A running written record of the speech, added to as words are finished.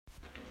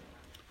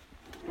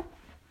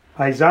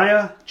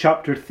Isaiah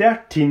chapter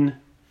 13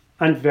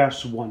 and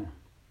verse 1.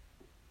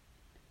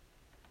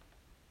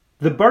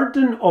 The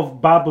burden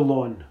of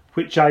Babylon,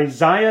 which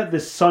Isaiah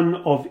the son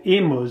of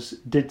Amos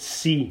did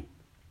see.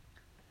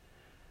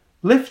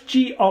 Lift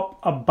ye up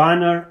a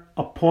banner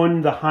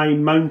upon the high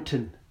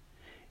mountain,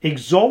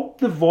 exalt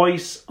the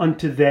voice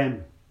unto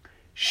them,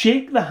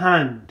 shake the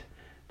hand,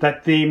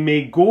 that they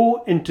may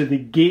go into the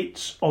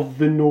gates of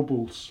the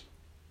nobles.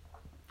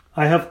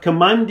 I have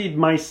commanded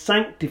my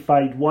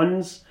sanctified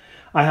ones,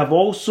 I have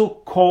also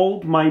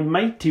called my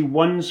mighty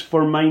ones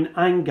for mine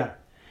anger,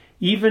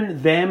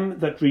 even them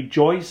that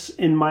rejoice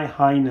in my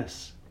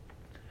highness.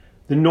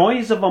 The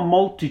noise of a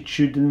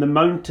multitude in the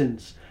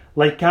mountains,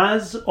 like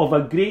as of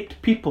a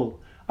great people,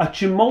 a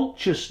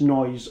tumultuous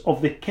noise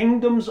of the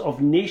kingdoms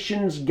of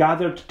nations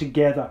gathered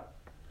together.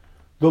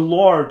 The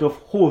Lord of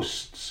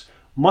hosts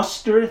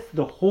mustereth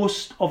the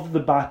host of the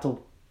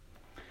battle.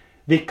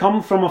 They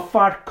come from a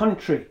far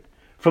country,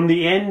 from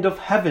the end of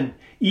heaven,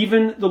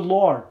 even the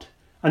Lord,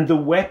 and the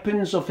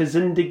weapons of his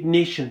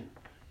indignation,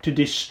 to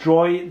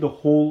destroy the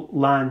whole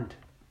land.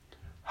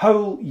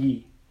 Howl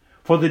ye,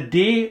 for the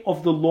day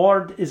of the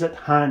Lord is at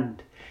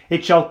hand.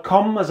 It shall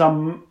come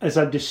as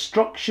a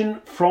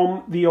destruction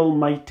from the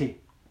Almighty.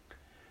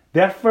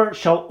 Therefore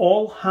shall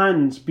all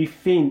hands be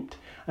faint,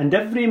 and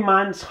every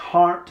man's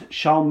heart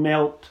shall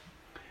melt.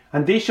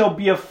 And they shall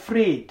be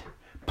afraid,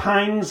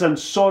 pangs and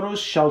sorrows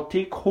shall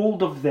take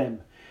hold of them.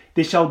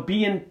 They shall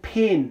be in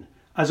pain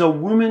as a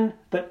woman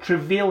that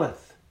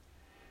travaileth.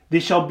 They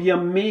shall be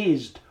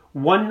amazed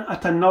one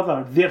at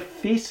another, their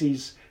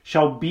faces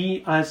shall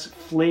be as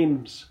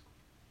flames.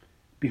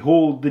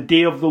 Behold, the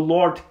day of the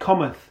Lord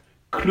cometh,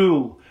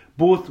 cruel,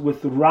 both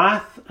with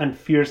wrath and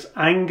fierce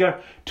anger,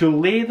 to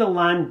lay the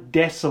land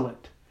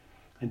desolate,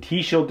 and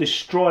he shall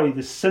destroy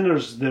the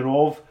sinners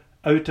thereof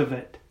out of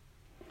it.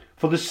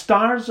 For the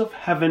stars of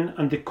heaven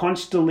and the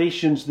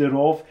constellations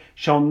thereof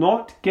shall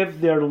not give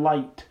their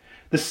light.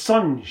 The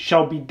sun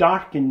shall be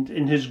darkened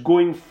in his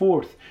going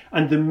forth,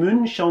 and the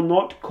moon shall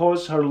not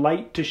cause her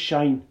light to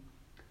shine.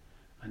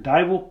 And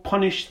I will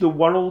punish the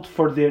world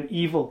for their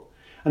evil,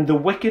 and the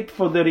wicked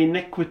for their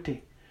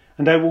iniquity.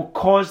 And I will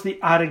cause the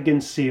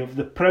arrogancy of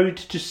the proud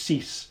to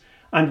cease,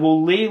 and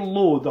will lay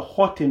low the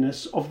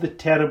haughtiness of the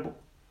terrible.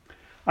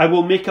 I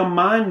will make a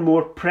man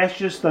more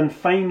precious than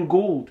fine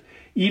gold,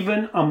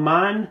 even a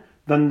man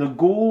than the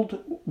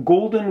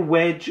golden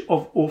wedge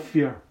of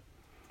Ophir.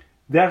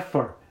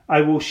 Therefore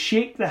I will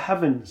shake the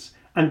heavens,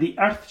 and the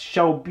earth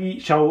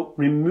shall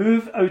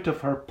remove out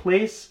of her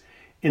place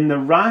in the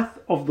wrath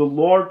of the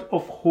Lord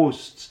of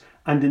hosts,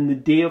 and in the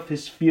day of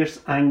his fierce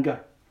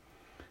anger.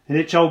 And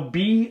it shall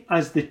be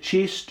as the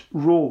chaste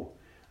roe,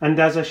 and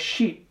as a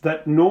sheep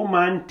that no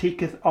man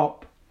taketh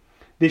up.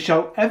 They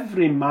shall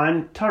every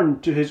man turn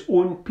to his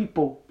own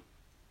people,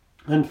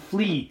 and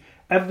flee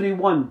every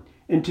one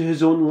into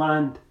his own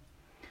land.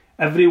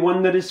 Every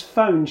one that is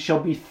found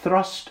shall be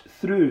thrust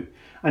through,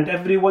 and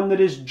every one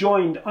that is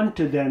joined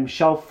unto them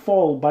shall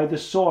fall by the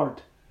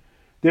sword.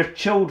 Their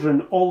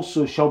children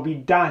also shall be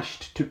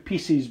dashed to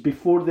pieces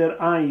before their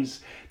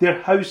eyes.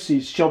 Their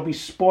houses shall be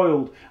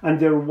spoiled, and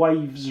their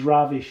wives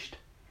ravished.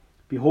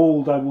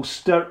 Behold, I will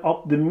stir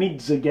up the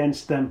Medes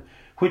against them,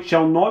 which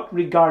shall not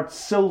regard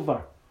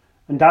silver.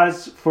 And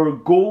as for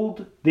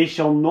gold, they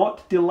shall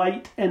not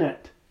delight in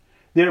it.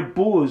 Their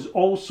bows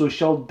also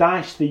shall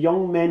dash the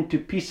young men to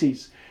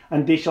pieces,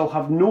 and they shall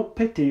have no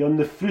pity on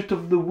the fruit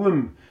of the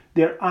womb.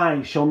 Their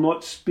eye shall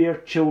not spare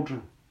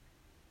children.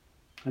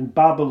 And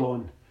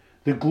Babylon,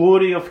 the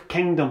glory of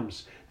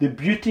kingdoms, the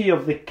beauty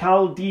of the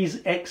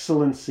Chaldees'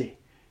 excellency,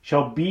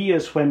 shall be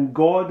as when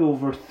God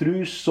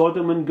overthrew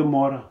Sodom and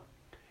Gomorrah.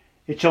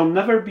 It shall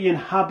never be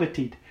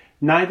inhabited,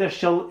 neither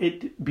shall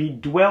it be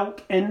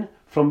dwelt in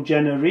from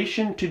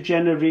generation to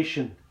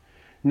generation.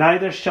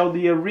 Neither shall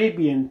the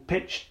Arabian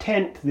pitch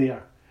tent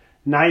there,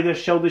 neither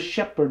shall the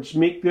shepherds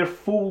make their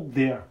fold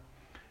there.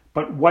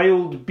 But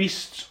wild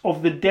beasts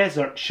of the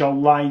desert shall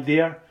lie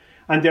there,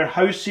 and their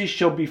houses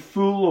shall be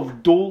full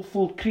of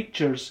doleful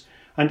creatures,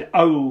 and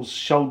owls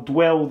shall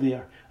dwell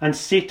there, and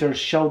satyrs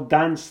shall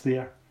dance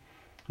there.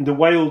 And the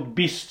wild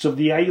beasts of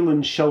the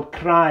islands shall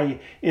cry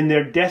in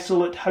their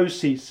desolate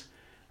houses,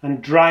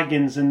 and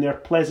dragons in their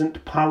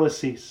pleasant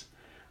palaces.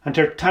 And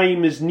her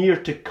time is near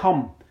to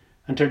come,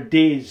 and her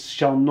days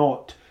shall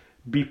not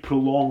be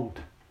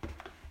prolonged.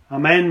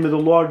 Amen. May the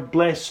Lord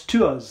bless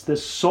to us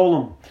this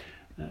solemn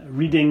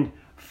reading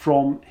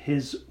from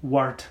his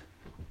word.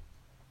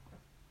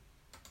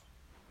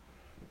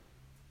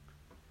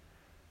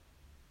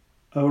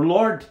 Our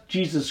Lord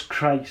Jesus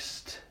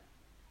Christ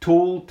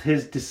told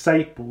his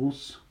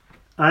disciples,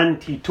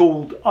 and he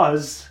told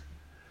us,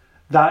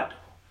 that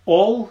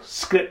all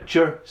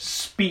Scripture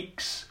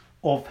speaks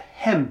of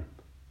him.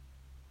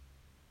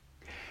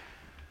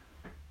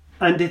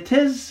 And it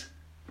is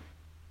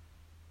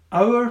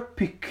our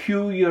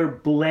peculiar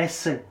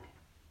blessing,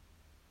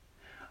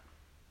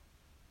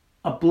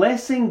 a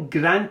blessing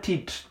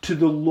granted to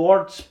the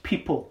Lord's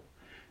people,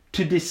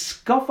 to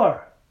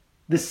discover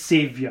the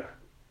Saviour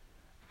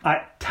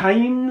at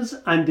times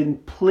and in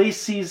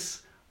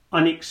places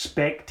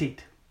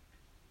unexpected.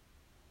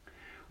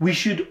 We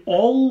should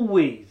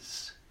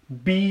always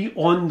be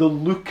on the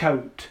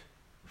lookout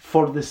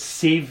for the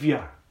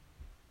Saviour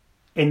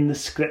in the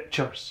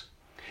Scriptures.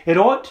 It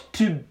ought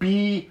to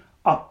be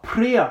a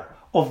prayer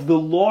of the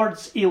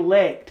Lord's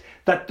elect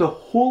that the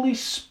Holy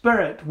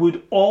Spirit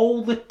would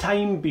all the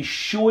time be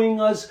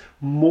showing us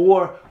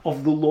more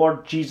of the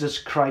Lord Jesus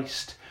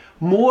Christ,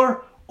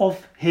 more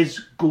of His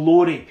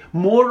glory,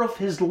 more of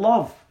His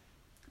love,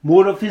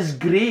 more of His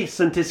grace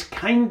and His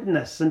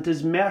kindness and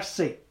His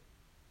mercy.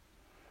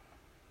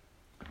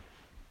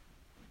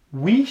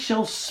 We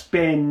shall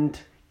spend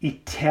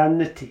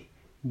eternity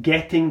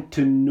getting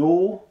to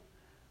know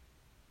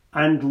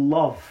and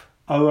love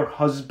our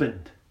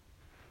husband,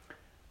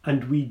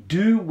 and we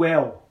do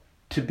well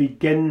to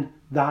begin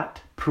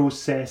that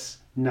process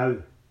now.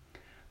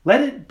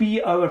 Let it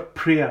be our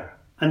prayer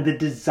and the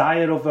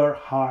desire of our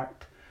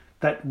heart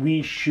that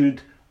we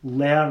should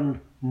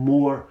learn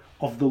more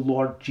of the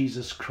Lord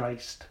Jesus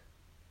Christ.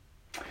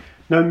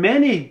 Now,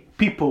 many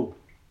people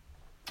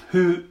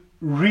who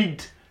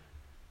read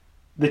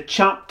the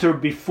chapter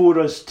before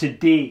us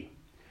today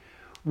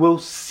will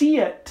see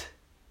it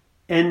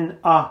in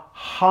a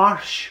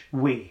harsh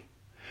way.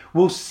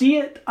 Will see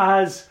it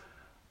as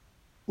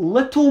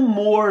little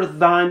more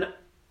than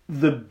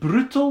the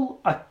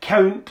brutal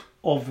account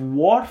of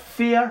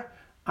warfare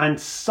and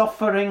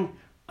suffering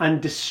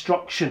and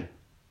destruction.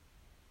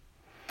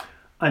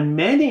 And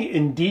many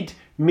indeed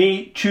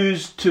may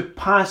choose to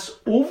pass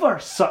over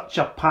such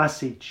a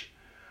passage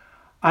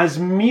as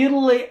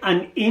merely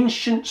an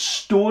ancient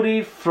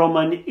story from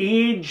an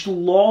age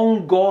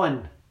long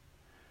gone,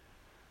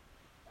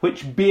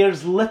 which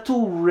bears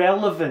little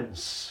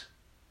relevance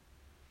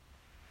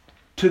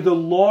to the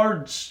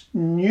Lord's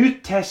New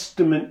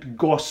Testament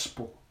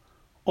gospel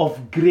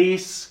of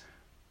grace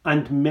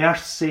and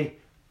mercy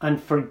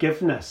and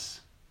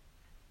forgiveness.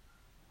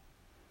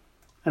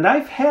 And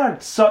I've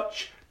heard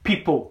such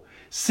people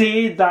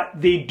say that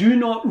they do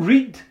not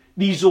read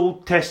these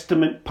Old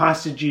Testament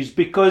passages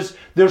because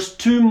there's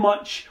too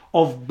much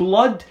of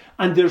blood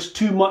and there's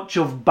too much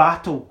of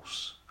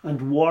battles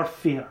and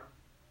warfare.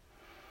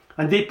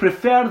 And they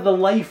prefer the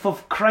life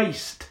of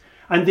Christ,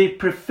 and they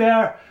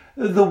prefer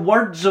the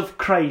words of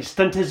Christ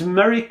and His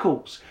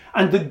miracles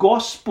and the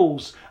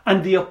Gospels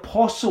and the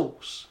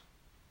Apostles.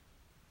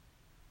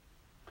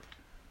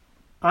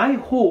 I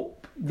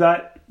hope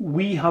that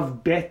we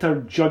have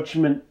better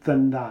judgment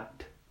than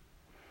that.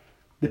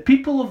 The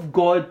people of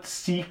God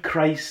see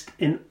Christ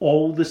in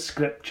all the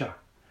Scripture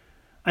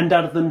and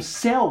are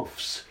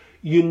themselves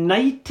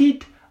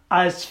united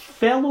as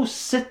fellow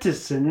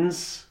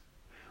citizens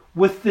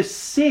with the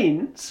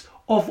saints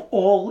of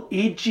all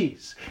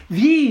ages.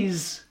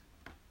 These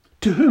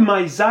to whom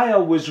Isaiah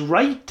was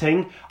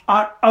writing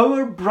are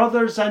our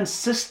brothers and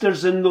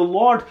sisters in the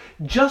Lord,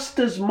 just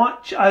as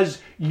much as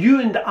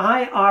you and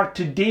I are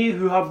today,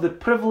 who have the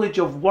privilege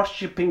of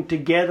worshipping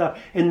together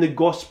in the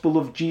gospel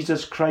of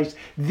Jesus Christ.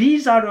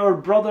 These are our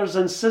brothers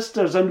and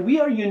sisters, and we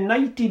are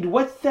united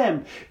with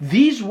them.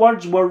 These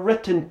words were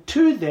written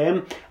to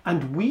them,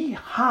 and we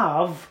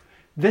have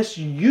this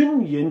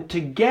union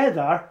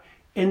together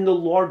in the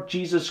Lord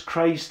Jesus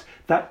Christ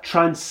that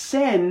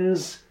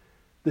transcends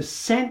the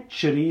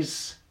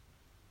centuries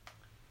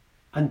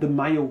and the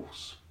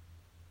miles.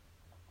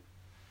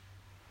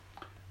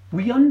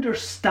 We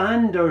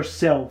understand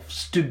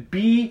ourselves to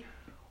be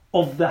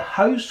of the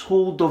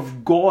household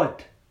of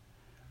God,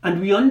 and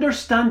we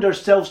understand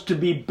ourselves to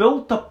be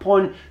built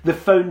upon the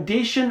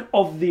foundation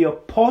of the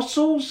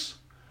apostles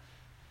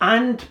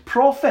and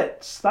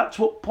prophets. That's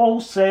what Paul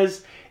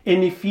says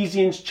in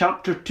Ephesians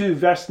chapter 2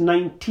 verse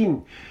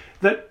 19,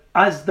 that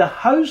as the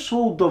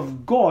household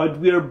of God,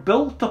 we are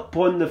built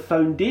upon the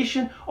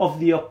foundation of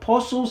the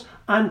apostles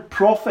and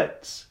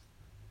prophets,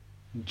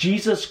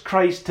 Jesus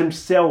Christ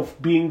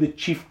Himself being the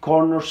chief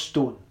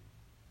cornerstone.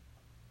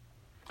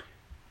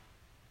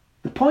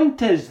 The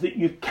point is that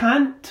you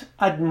can't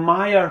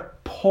admire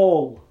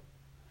Paul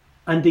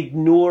and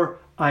ignore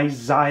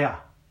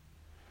Isaiah.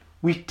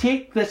 We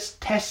take this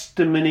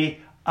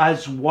testimony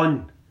as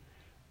one,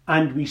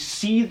 and we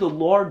see the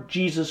Lord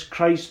Jesus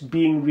Christ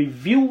being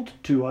revealed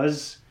to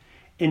us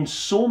in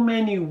so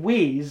many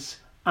ways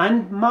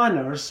and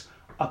manners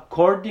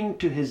according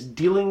to His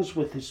dealings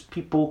with His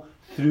people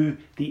through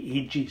the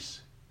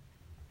ages.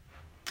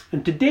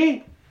 And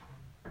today,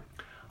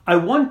 I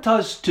want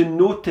us to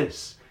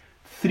notice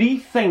three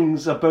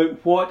things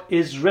about what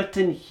is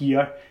written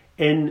here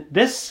in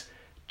this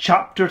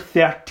chapter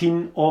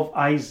 13 of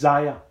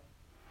Isaiah.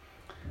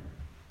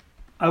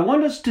 I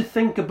want us to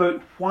think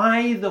about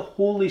why the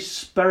Holy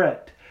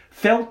Spirit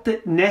felt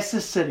it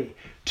necessary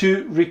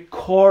to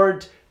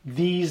record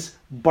these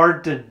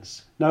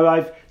burdens. Now,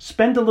 I've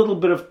spent a little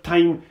bit of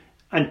time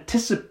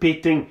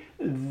anticipating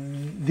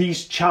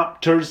these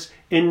chapters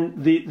in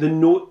the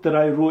note that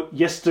I wrote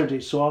yesterday.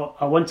 So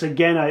once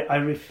again, I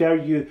refer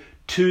you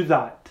to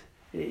that.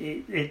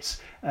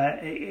 It's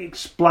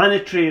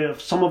explanatory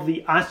of some of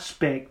the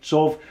aspects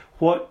of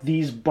what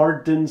these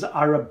burdens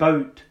are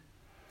about.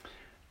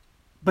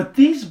 But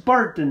these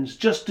burdens,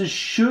 just as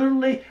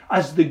surely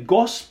as the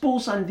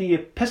Gospels and the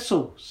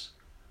Epistles,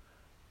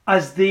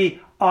 as they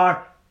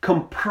are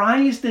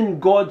comprised in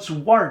God's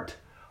Word,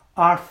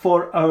 are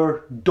for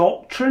our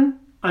doctrine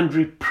and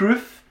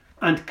reproof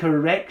and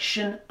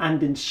correction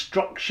and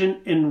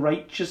instruction in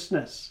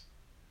righteousness.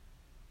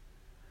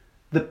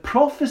 The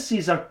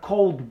prophecies are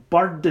called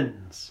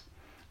burdens,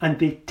 and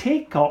they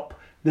take up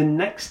the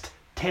next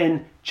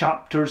 10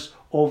 chapters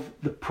of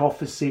the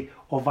prophecy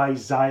of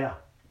Isaiah.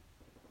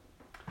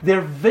 They're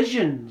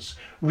visions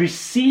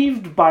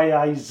received by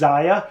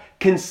Isaiah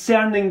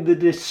concerning the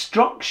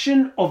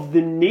destruction of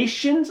the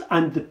nations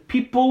and the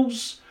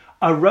peoples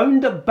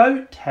around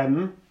about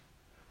him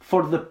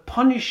for the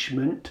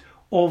punishment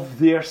of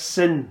their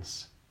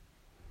sins.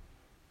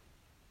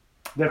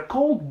 They're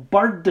called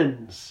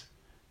burdens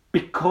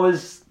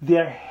because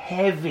they're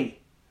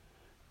heavy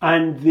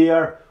and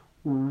they're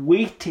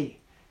weighty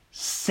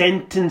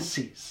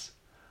sentences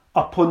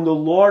upon the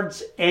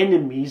Lord's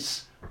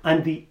enemies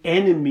and the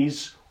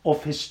enemies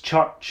of his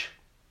church.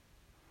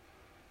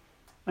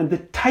 And the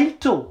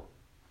title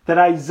that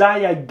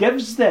Isaiah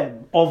gives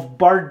them of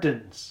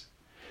burdens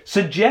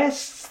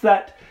suggests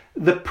that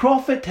the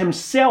prophet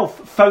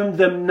himself found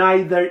them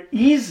neither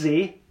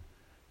easy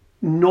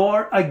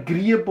nor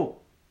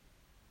agreeable.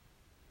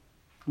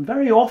 And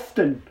very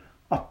often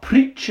a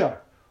preacher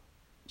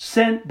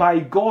sent by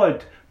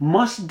God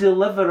must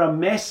deliver a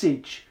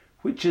message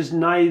which is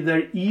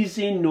neither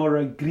easy nor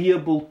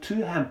agreeable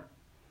to him.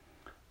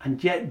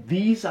 And yet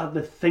these are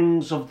the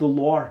things of the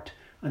Lord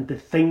and the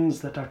things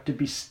that are to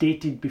be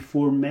stated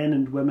before men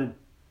and women.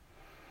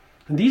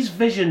 And these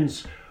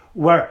visions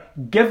were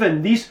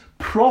given, these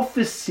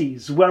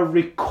prophecies were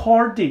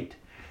recorded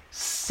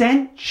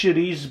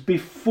centuries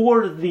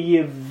before the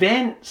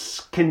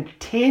events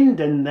contained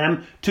in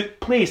them took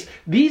place.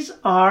 These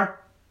are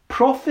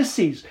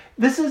prophecies.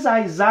 This is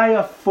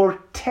Isaiah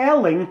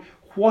foretelling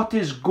what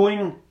is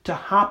going to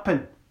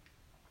happen.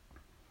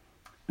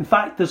 In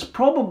fact, there's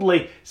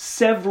probably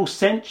several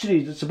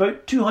centuries, it's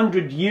about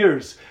 200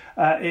 years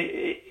by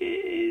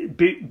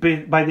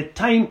the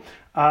time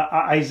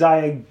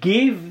Isaiah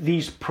gave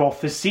these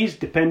prophecies,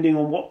 depending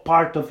on what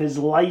part of his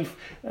life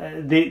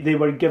they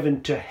were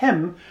given to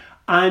him,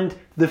 and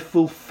the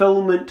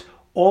fulfillment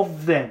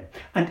of them.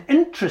 And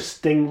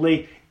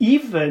interestingly,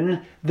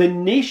 even the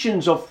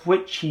nations of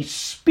which he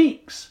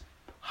speaks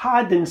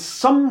had in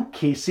some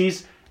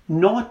cases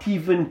not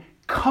even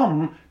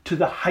come to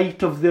the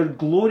height of their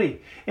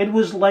glory. It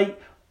was like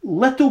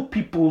little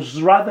peoples,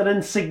 rather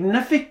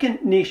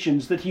insignificant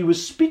nations that he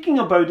was speaking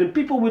about. And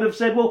people would have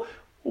said, well,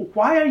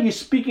 why are you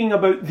speaking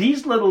about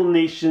these little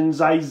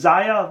nations,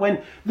 Isaiah,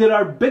 when there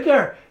are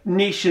bigger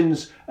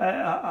nations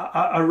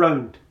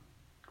around?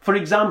 For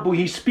example,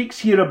 he speaks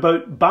here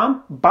about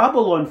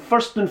Babylon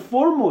first and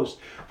foremost,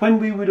 when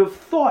we would have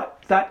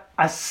thought that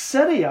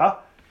Assyria,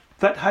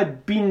 that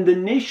had been the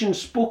nation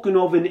spoken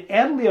of in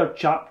earlier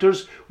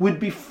chapters, would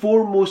be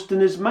foremost in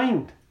his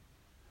mind.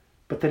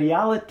 But the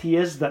reality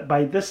is that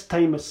by this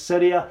time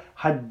Assyria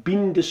had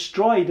been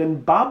destroyed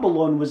and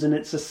Babylon was in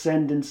its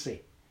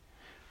ascendancy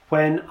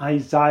when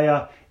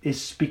Isaiah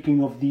is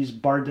speaking of these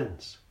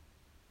burdens.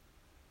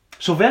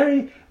 So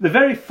the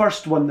very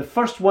first one, the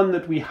first one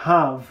that we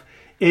have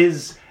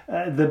is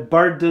the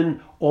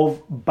burden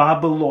of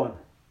Babylon.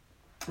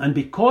 And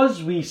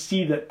because we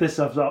see that this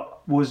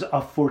was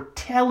a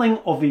foretelling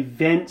of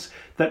events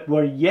that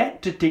were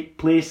yet to take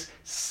place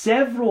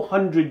several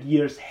hundred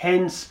years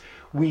hence,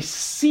 we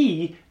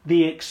see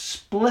the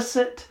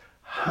explicit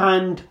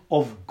hand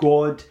of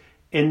God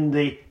in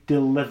the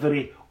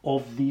delivery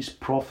of these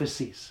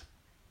prophecies.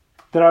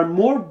 There are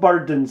more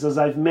burdens, as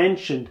I've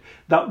mentioned,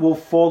 that will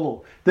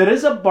follow. There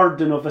is a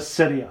burden of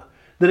Assyria.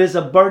 There is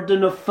a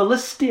burden of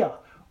Philistia.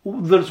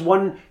 There's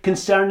one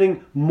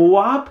concerning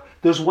Moab.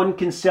 There's one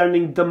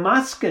concerning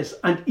Damascus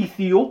and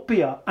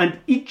Ethiopia and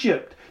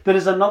Egypt. There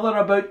is another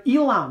about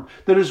Elam.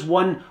 There is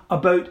one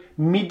about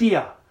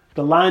Media,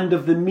 the land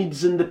of the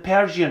Medes and the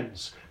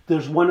Persians.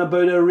 There's one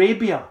about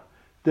Arabia.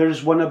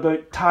 There's one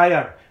about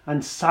Tyre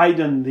and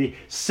Sidon, the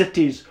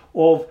cities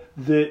of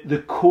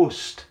the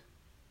coast.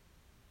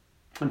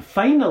 And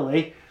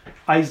finally,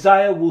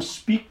 Isaiah will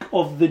speak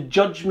of the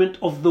judgment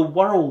of the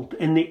world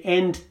in the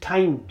end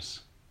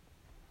times.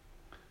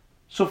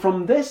 So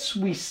from this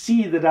we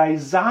see that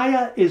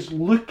Isaiah is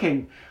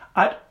looking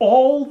at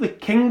all the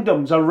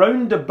kingdoms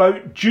around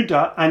about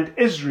Judah and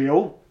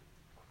Israel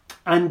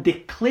and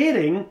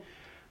declaring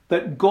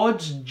that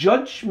God's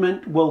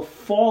judgment will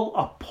fall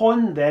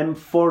upon them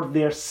for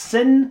their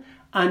sin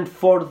and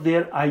for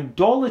their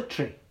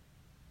idolatry.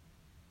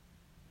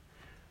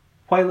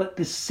 While at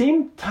the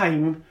same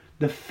time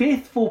the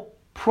faithful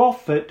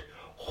prophet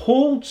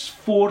holds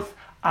forth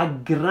a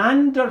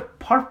grander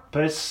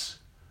purpose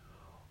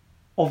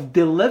of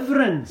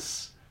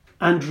deliverance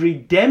and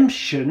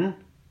redemption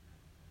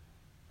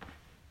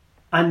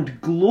and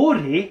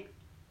glory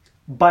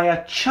by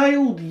a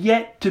child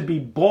yet to be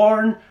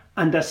born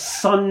and a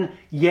son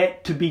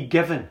yet to be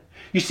given.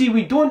 You see,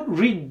 we don't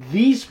read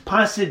these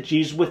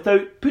passages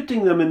without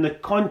putting them in the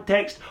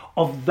context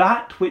of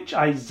that which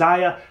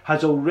Isaiah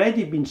has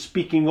already been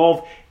speaking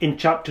of in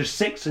chapter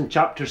 6 and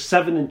chapter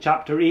 7 and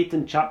chapter 8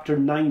 and chapter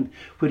 9,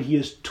 where he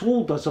has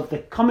told us of the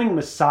coming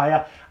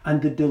Messiah and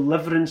the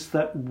deliverance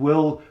that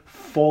will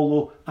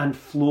follow and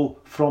flow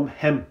from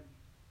him.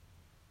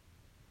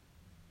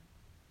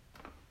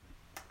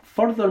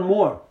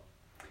 Furthermore,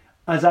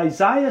 as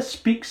Isaiah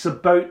speaks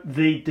about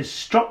the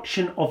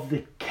destruction of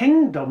the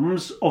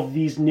kingdoms of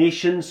these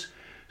nations,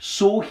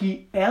 so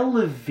he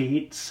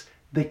elevates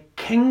the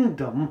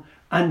kingdom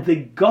and the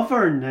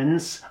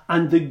governance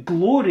and the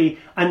glory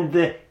and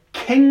the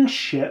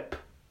kingship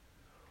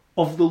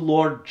of the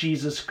Lord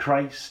Jesus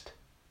Christ.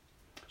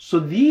 So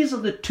these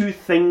are the two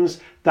things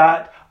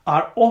that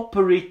are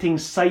operating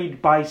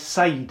side by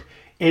side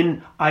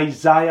in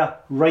Isaiah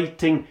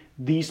writing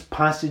these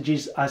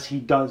passages as he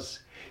does.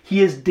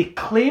 He is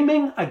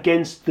declaiming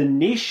against the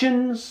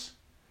nations,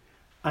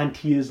 and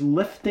he is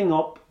lifting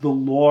up the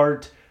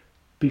Lord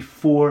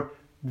before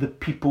the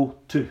people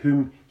to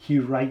whom he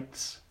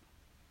writes.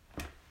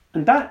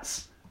 And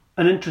that's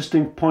an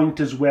interesting point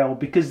as well,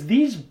 because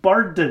these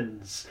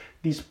burdens,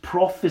 these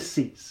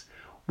prophecies,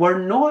 were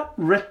not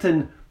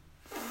written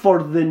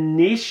for the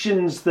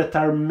nations that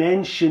are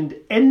mentioned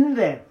in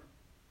them.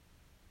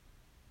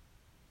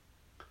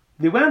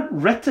 They weren't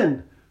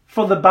written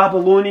for the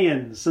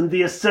Babylonians and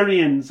the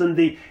Assyrians and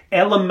the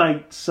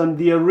Elamites and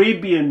the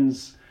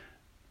Arabians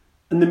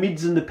and the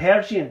Medes and the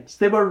Persians.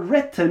 They were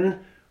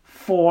written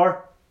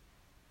for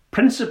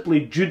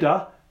principally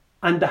Judah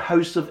and the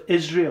house of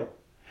Israel.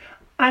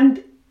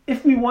 And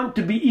if we want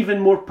to be even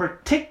more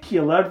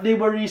particular, they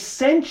were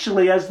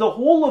essentially, as the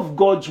whole of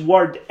God's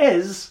word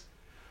is,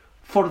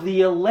 for the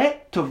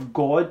elect of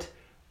God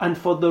and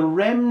for the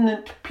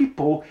remnant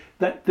people,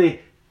 that the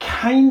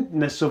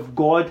kindness of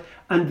God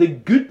and the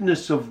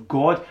goodness of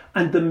God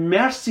and the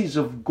mercies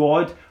of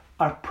God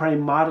are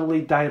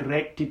primarily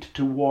directed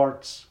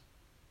towards.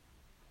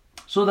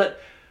 So that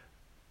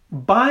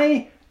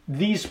by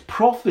these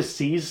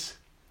prophecies,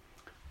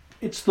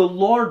 it's the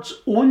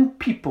Lord's own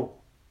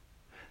people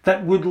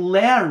that would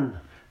learn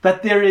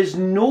that there is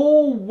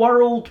no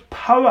world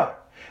power,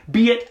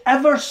 be it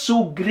ever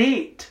so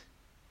great,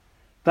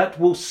 that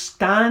will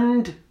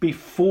stand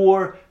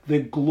before the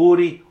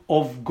glory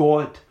of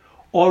God,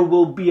 or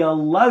will be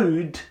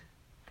allowed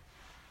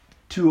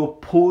to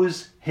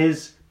oppose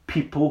his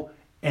people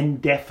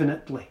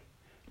indefinitely.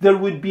 There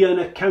would be an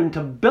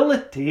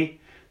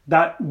accountability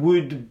that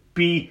would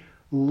be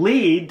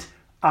laid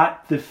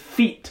at the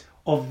feet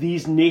of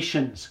these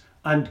nations,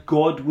 and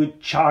God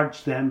would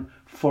charge them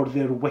for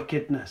their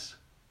wickedness.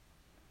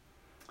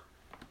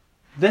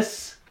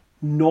 This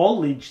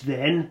knowledge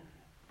then,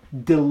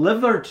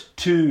 delivered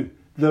to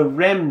the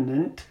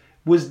remnant,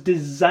 was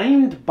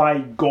designed by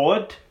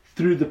God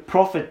through the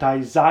prophet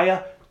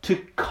Isaiah to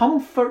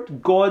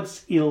comfort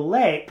God's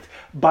elect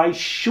by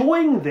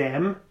showing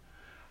them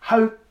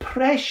how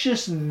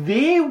precious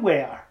they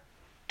were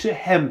to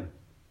him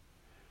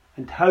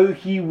and how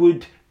he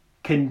would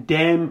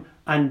condemn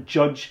and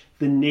judge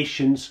the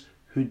nations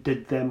who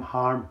did them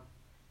harm.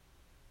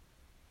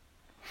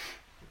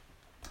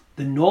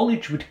 The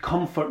knowledge would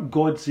comfort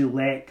God's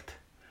elect,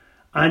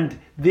 and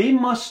they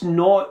must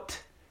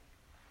not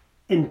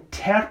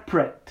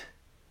interpret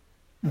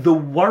the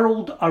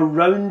world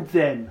around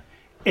them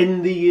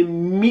in the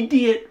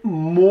immediate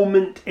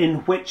moment in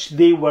which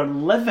they were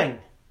living,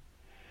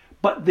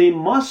 but they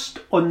must,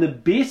 on the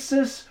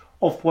basis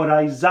of what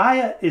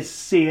Isaiah is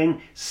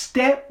saying,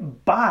 step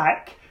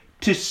back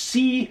to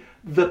see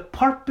the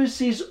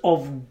purposes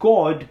of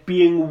God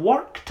being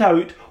worked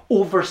out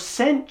over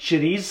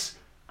centuries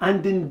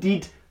and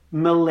indeed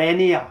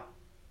millennia.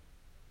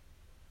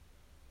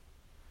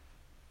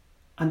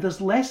 And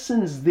there's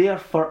lessons there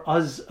for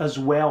us as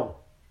well.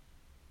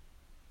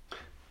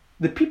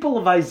 The people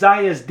of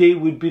Isaiah's day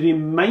would be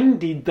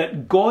reminded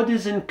that God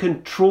is in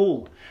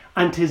control,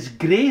 and his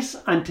grace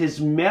and his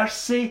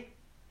mercy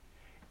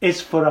is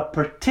for a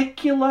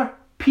particular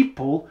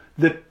people,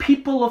 the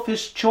people of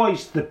his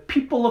choice, the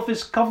people of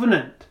his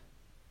covenant.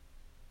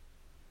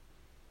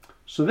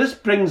 So this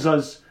brings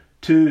us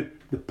to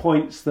the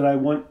points that I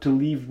want to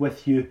leave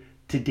with you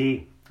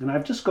today. And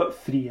I've just got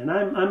three, and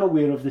I'm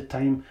aware of the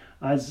time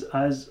as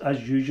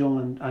usual,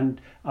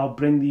 and I'll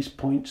bring these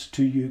points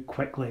to you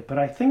quickly. But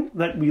I think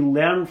that we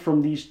learn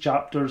from these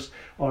chapters,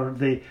 or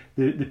the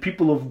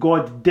people of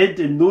God did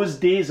in those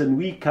days, and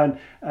we can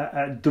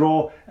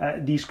draw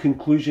these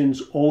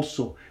conclusions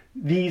also.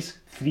 These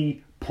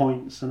 3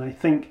 points, and I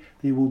think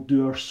they will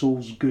do our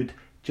souls good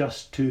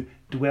just to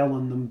dwell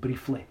on them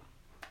briefly.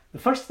 The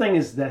first thing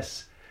is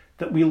this,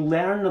 that we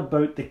learn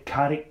about the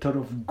character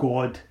of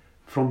God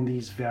from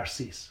these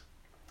verses.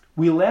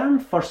 We learn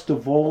first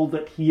of all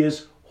that he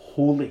is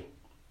holy.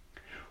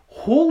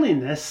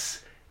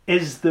 Holiness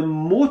is the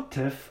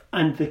motive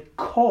and the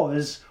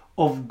cause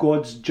of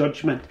God's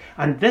judgment.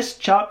 And this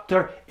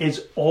chapter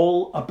is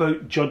all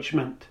about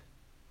judgment.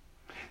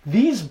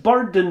 These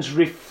burdens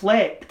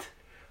reflect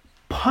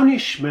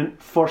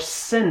punishment for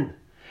sin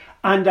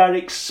and are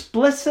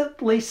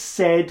explicitly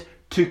said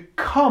to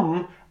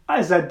come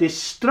as a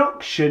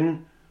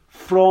destruction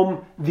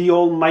from the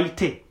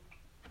Almighty.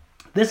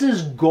 This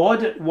is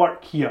God at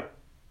work here.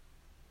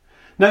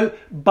 Now,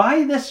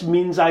 by this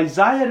means,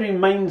 Isaiah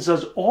reminds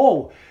us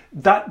all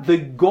that the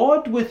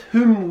God with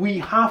whom we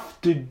have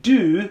to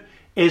do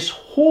is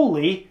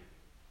holy,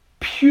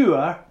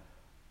 pure,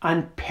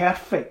 and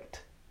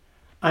perfect,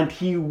 and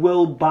he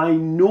will by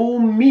no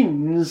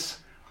means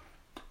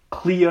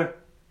clear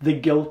the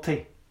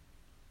guilty.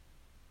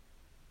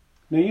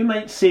 Now, you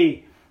might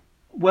say,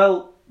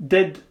 well,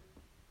 did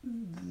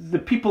the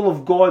people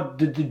of God,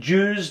 did the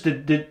Jews,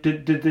 did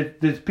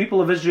the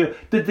people of Israel,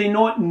 did they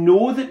not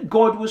know that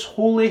God was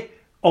holy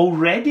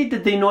already?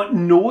 Did they not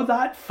know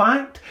that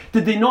fact?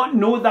 Did they not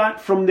know that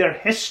from their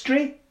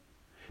history?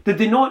 Did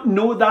they not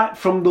know that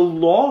from the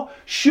law?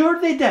 Sure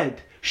they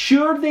did.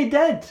 Sure they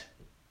did.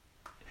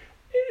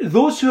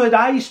 Those who had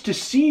eyes to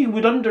see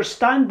would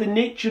understand the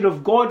nature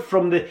of God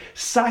from the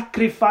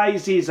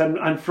sacrifices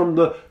and from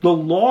the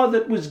law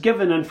that was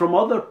given, and from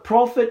other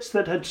prophets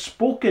that had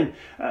spoken,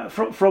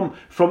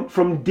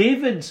 from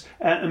David's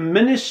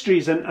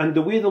ministries and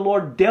the way the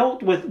Lord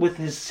dealt with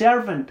his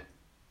servant.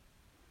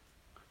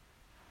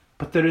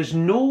 But there is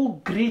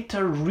no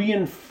greater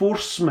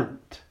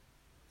reinforcement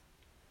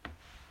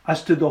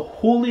as to the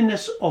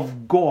holiness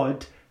of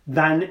God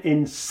than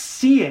in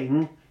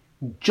seeing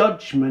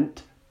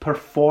judgment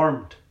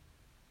performed.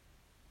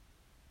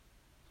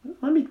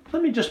 Let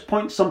me just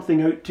point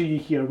something out to you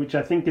here, which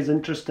I think is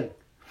interesting,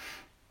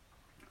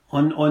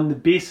 on the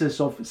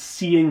basis of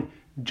seeing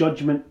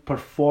judgment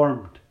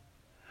performed.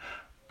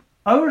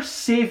 Our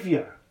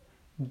Saviour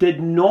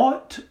did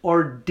not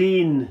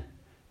ordain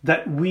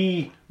that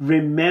we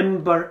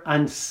remember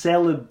and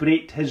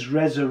celebrate his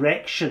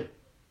resurrection.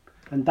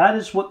 And that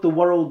is what the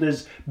world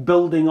is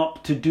building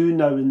up to do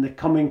now in the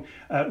coming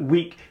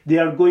week. They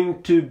are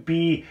going to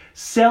be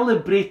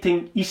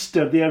celebrating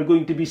Easter. They are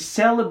going to be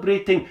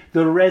celebrating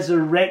the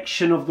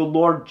resurrection of the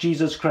Lord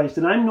Jesus Christ.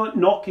 And I'm not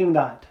knocking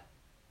that.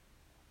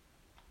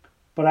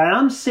 But I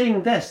am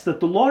saying this, that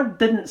the Lord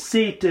didn't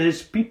say to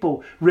his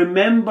people,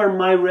 remember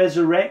my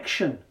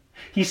resurrection.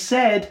 He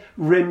said,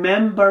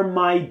 remember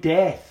my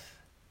death.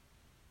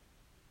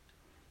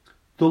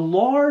 The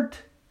Lord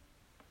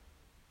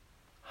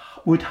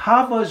would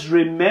have us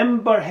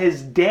remember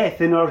his death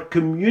in our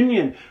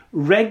communion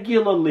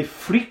regularly,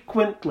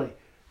 frequently,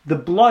 the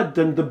blood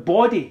and the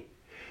body,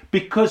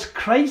 because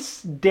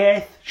Christ's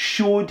death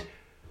showed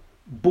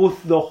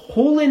both the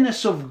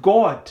holiness of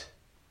God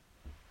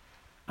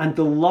and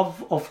the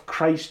love of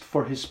Christ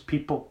for his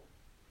people.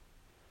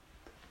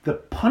 The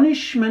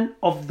punishment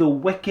of the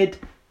wicked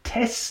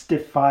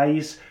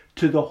testifies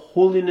to the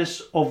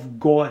holiness of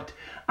God.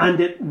 And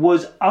it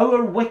was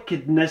our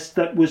wickedness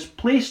that was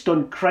placed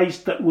on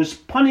Christ, that was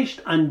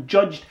punished and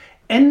judged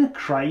in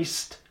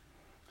Christ,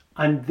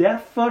 and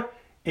therefore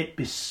it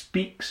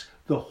bespeaks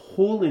the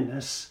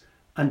holiness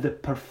and the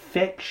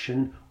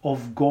perfection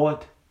of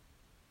God.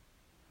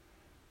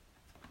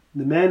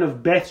 The men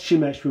of Beth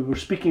Shemesh, we were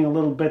speaking a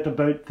little bit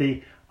about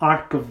the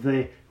Ark of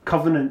the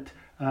Covenant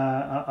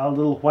a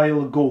little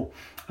while ago,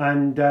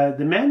 and the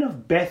men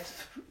of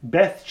Beth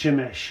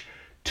Shemesh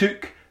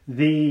took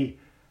the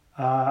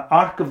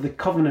Ark of the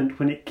Covenant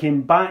when it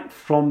came back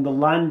from the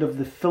land of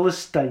the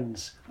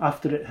Philistines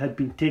after it had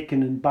been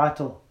taken in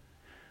battle.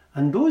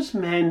 And those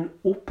men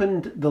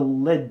opened the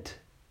lid.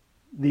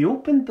 They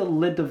opened the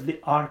lid of the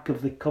Ark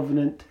of the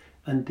Covenant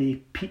and they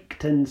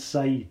peeked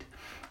inside.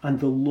 And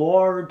the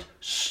Lord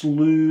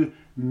slew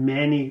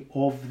many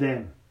of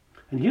them.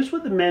 And here's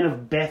what the men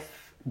of Beth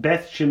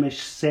Shemesh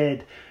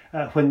said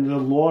when the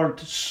Lord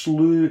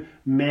slew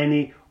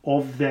many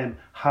of them,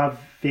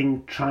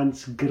 having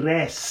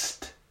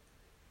transgressed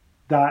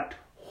that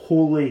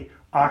holy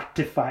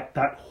artifact,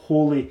 that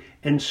holy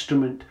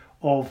instrument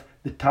of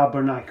the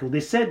tabernacle.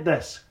 They said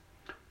this,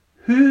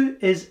 who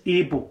is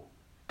able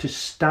to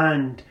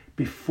stand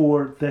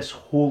before this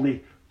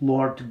holy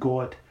Lord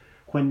God?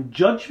 When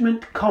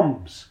judgment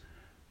comes,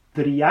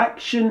 the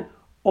reaction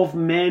of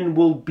men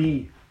will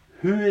be,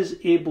 who is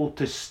able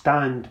to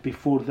stand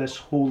before this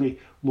holy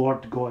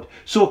Lord God?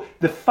 So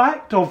the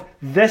fact of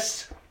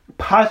this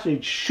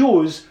passage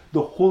shows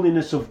the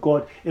holiness of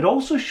God. It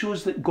also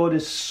shows that God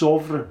is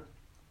sovereign.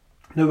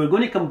 Now we're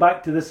going to come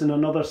back to this in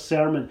another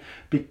sermon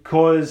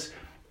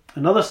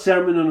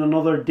on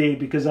another day,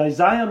 because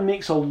Isaiah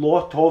makes a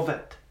lot of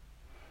it.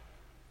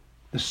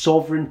 The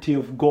sovereignty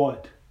of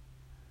God.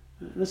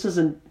 This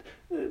isn't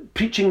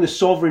preaching the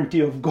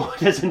sovereignty of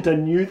God isn't a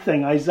new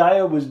thing.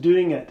 Isaiah was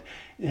doing it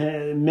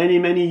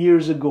many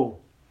years ago.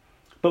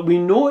 But we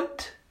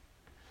note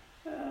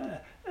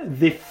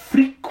the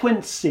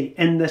frequency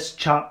in this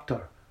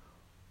chapter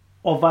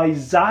of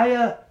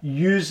Isaiah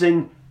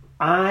using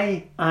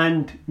I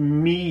and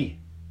me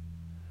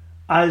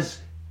as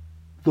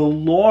the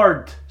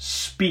Lord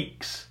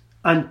speaks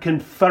and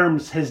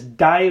confirms his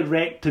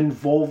direct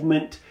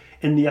involvement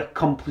in the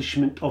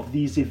accomplishment of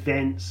these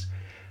events.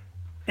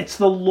 It's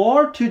the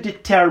Lord who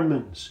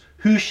determines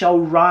who shall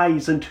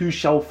rise and who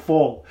shall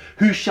fall,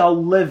 who shall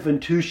live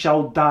and who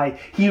shall die.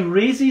 He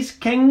raises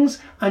kings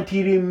and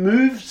he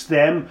removes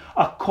them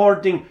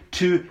according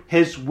to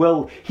his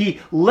will. He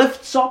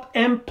lifts up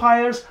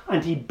empires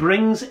and he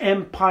brings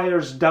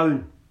empires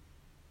down.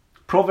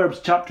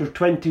 Proverbs chapter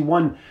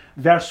 21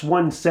 verse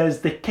 1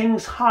 says, "The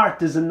king's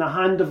heart is in the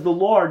hand of the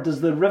Lord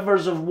as the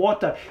rivers of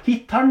water. He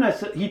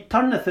turneth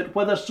it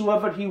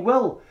whithersoever he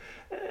will."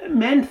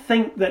 Men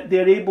think that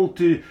they're able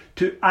to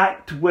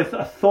act with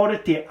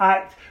authority,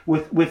 act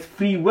with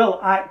free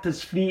will, act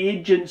as free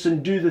agents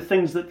and do the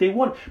things that they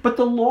want. But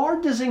the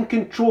Lord is in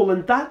control,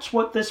 and that's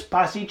what this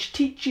passage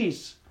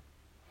teaches.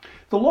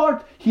 The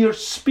Lord here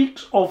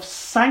speaks of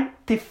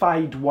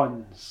sanctified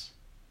ones.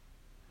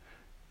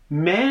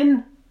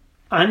 Men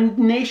and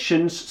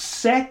nations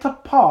set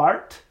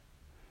apart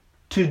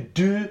to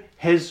do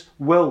his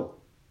will,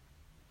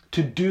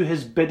 to do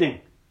his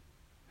bidding.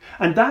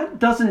 And that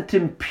doesn't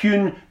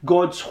impugn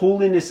God's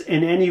holiness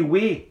in any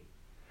way.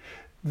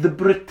 The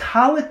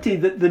brutality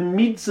that the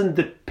Medes and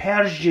the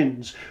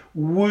Persians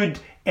would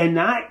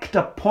enact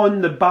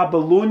upon the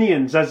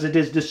Babylonians, as it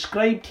is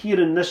described here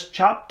in this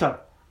chapter,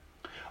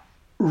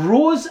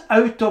 rose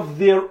out of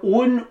their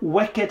own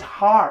wicked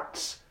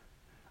hearts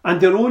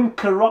and their own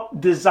corrupt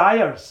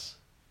desires.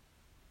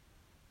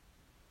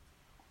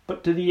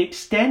 But to the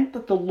extent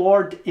that the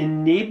Lord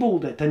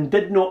enabled it and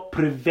did not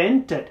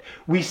prevent it,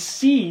 we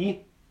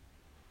see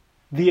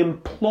the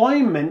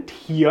employment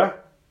here,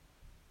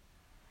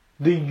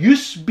 the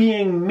use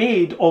being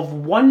made of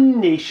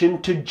one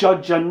nation to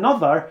judge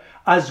another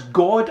as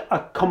God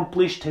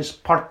accomplished his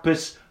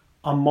purpose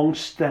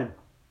amongst them.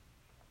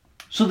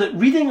 So that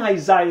reading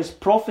Isaiah's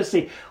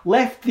prophecy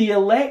left the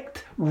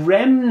elect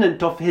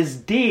remnant of his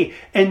day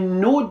in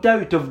no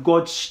doubt of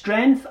God's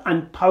strength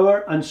and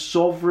power and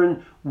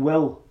sovereign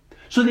will.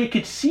 So they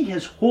could see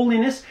his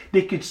holiness,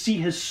 they could see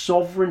his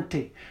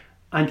sovereignty.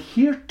 And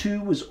here too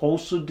was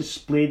also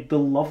displayed the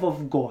love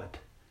of God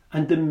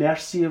and the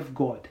mercy of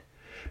God.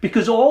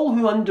 Because all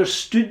who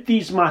understood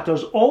these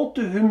matters, all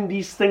to whom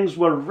these things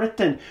were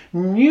written,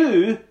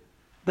 knew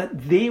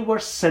that they were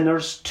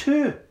sinners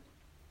too.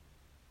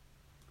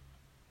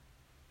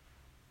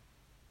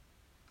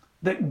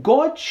 That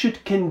God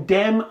should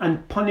condemn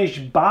and punish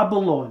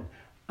Babylon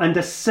and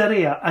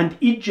Assyria and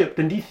Egypt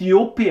and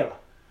Ethiopia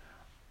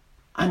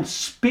and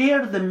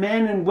spare the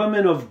men and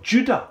women of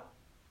Judah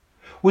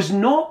was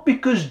not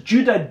because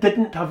Judah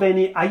didn't have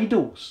any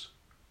idols.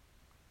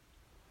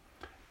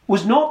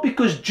 Was not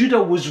because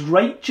Judah was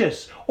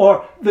righteous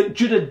or that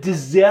Judah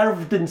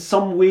deserved in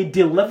some way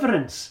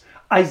deliverance.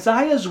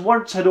 Isaiah's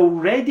words had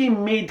already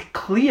made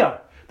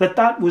clear that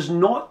that was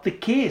not the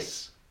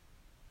case.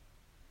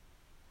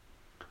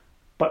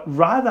 But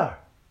rather,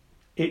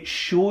 it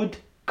showed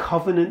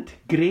covenant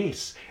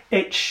grace.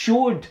 It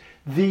showed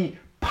the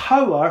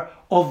power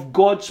of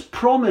God's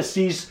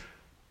promises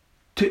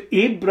to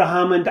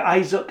Abraham and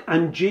Isaac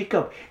and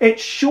Jacob. It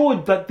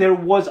showed that there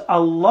was a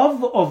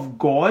love of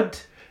God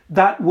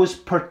that was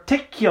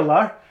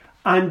particular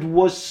and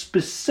was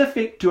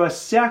specific to a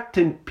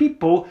certain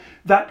people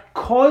that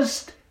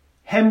caused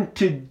him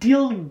to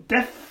deal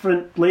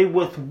differently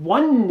with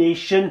one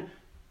nation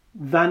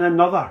than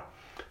another,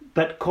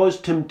 that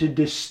caused him to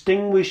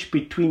distinguish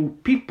between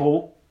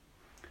people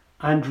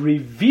and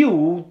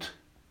revealed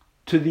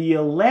to the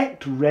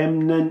elect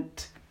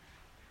remnant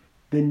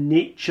the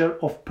nature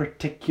of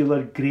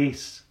particular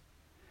grace.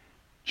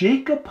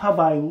 Jacob have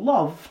I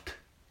loved,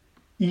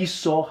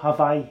 Esau have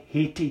I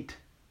hated.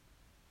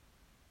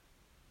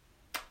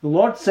 The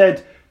Lord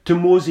said to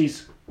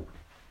Moses,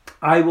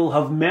 I will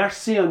have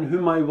mercy on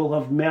whom I will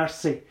have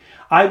mercy.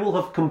 I will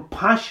have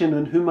compassion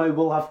on whom I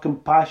will have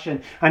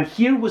compassion. And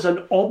here was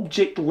an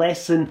object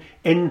lesson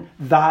in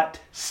that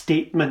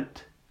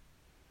statement.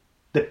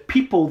 The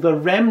people, the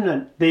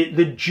remnant,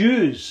 the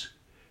Jews,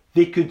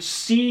 they could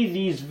see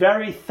these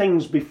very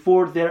things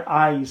before their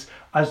eyes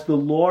as the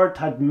Lord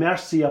had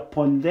mercy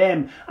upon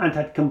them and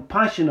had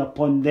compassion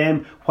upon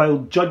them while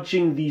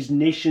judging these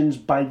nations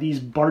by these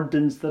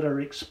burdens that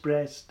are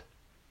expressed.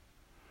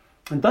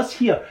 And thus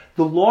here,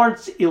 the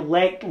Lord's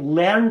elect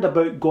learned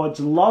about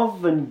God's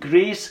love and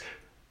grace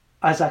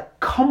as a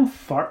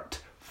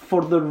comfort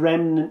for the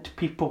remnant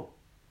people.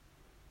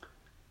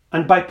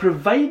 And by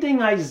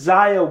providing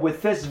Isaiah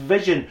with this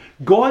vision,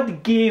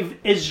 God gave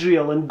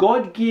Israel and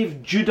God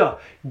gave Judah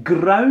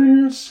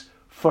grounds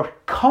for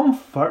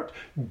comfort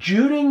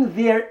during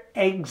their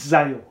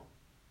exile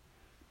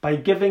by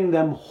giving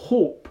them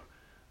hope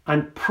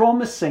and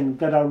promising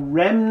that a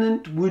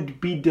remnant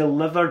would be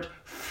delivered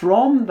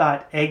from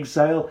that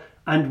exile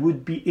and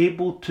would be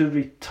able to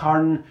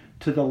return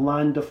to the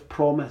land of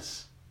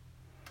promise.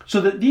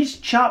 So that these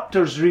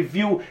chapters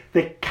reveal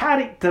the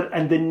character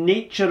and the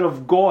nature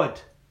of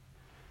God.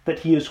 That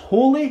he is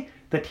holy,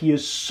 that he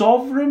is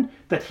sovereign,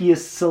 that he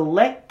is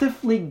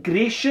selectively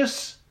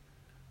gracious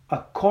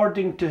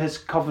according to his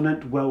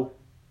covenant will.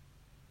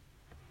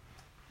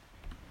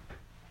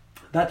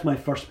 That's my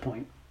first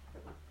point.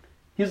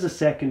 Here's the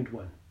second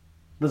one.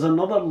 There's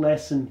another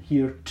lesson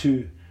here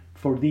too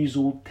for these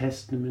Old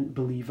Testament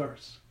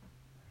believers.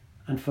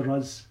 and for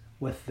us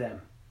with them.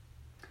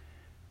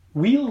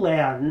 We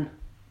learn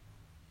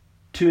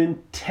to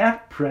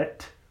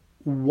interpret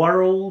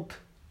world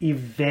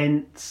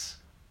events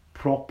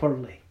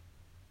properly.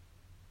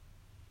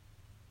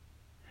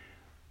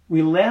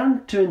 We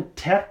learn to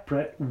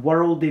interpret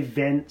world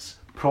events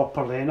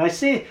properly. And I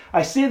say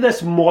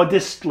this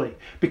modestly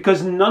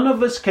because none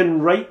of us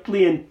can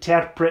rightly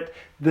interpret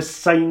the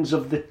signs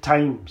of the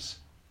times.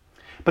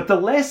 But the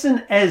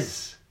lesson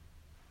is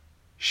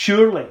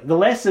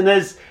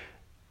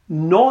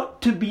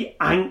not to be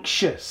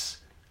anxious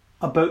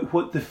about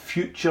what the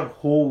future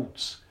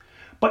holds,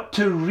 but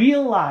to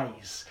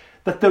realize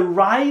that the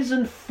rise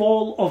and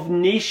fall of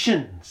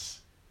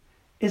nations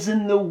is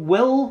in the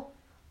will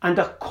and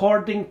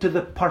according to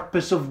the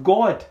purpose of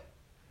God,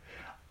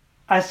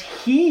 as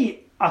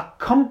He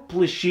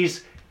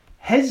accomplishes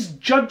His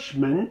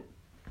judgment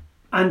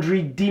and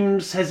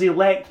redeems His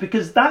elect,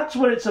 because that's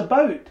what it's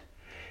about.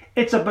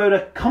 It's about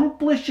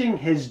accomplishing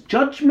His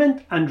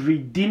judgment and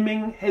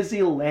redeeming His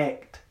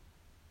elect.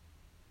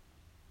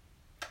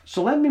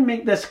 So let me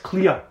make this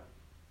clear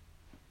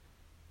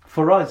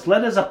for us.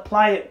 Let us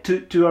apply it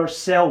to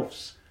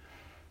ourselves.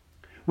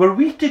 Were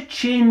we to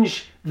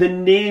change the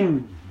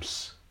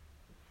names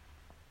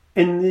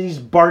in these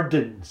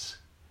burdens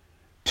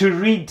to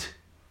read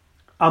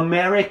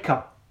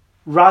America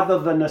rather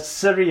than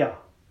Assyria,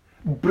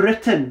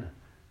 Britain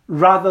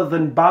rather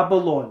than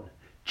Babylon,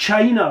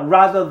 China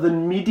rather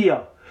than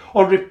Media,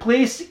 or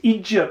replace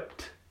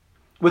Egypt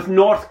with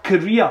North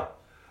Korea,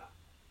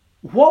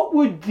 what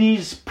would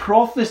these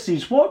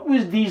prophecies, what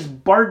would these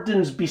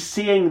burdens be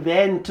saying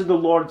then to the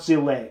Lord's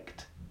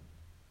elect?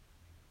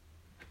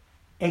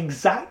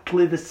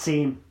 Exactly the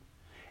same.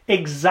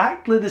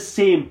 Exactly the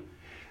same.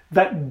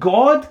 That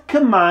God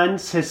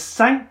commands His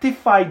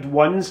sanctified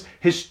ones,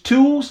 His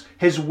tools,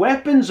 His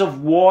weapons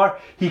of war.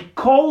 He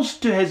calls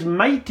to His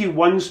mighty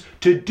ones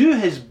to do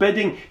His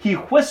bidding. He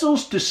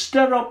whistles to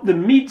stir up the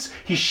meads.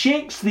 He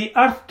shakes the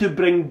earth to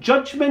bring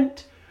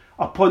judgment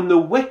upon the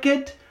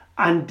wicked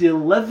and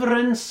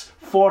deliverance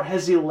for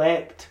His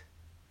elect.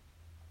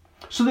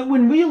 So that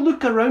when we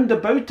look around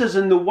about us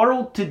in the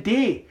world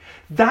today,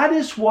 that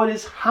is what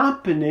is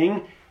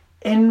happening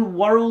in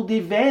world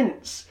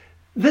events.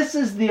 This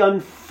is the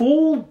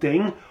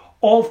unfolding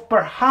of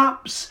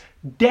perhaps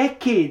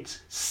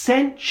decades,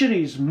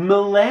 centuries,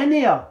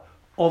 millennia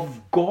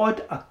of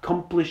God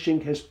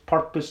accomplishing His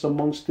purpose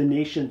amongst the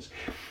nations.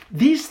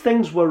 These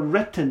things were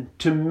written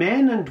to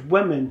men and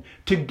women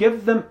to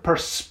give them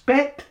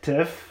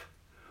perspective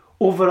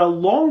over a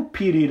long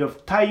period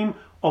of time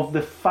of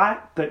the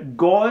fact that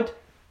God,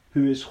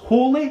 who is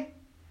holy,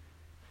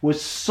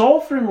 was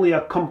sovereignly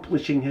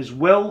accomplishing His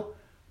will,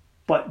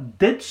 but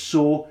did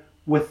so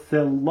with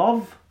the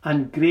love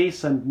and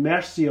grace and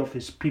mercy of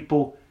His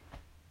people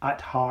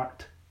at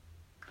heart.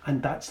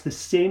 And that's the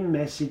same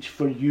message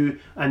for you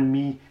and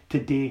me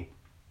today.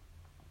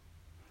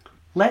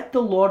 Let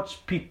the Lord's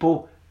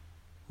people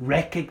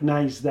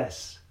recognize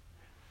this.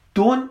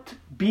 Don't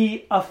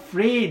be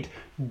afraid.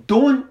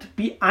 Don't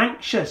be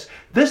anxious.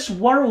 This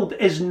world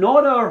is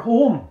not our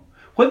home.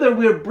 Whether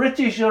we're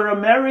British or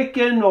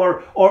American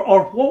or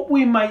what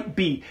we might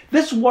be,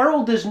 this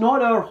world is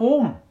not our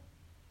home.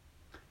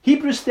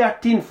 Hebrews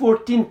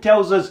 13:14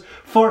 tells us,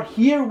 "For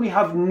here we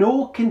have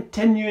no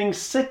continuing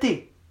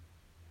city,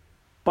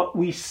 but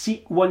we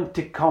seek one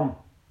to come."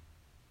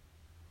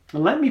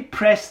 And let me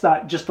press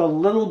that just a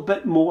little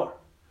bit more.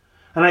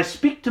 And I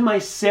speak to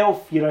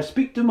myself here, I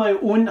speak to my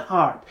own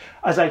heart,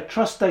 as I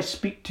trust I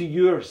speak to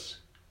yours.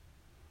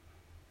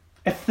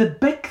 If the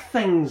big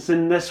things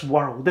in this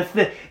world, if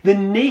the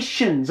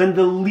nations and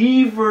the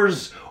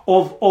levers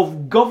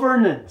of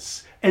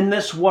governance in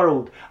this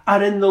world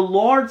are in the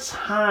Lord's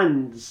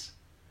hands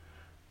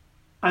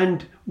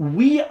and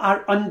we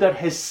are under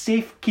His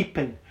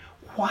safekeeping,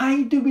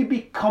 why do we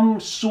become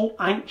so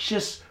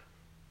anxious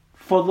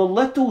for the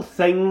little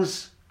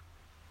things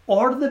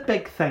or the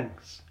big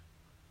things?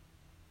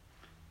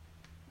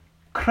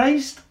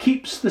 Christ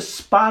keeps the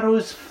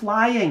sparrows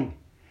flying.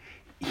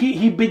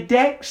 He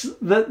bedecks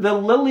the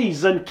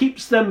lilies and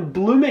keeps them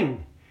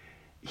blooming.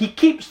 He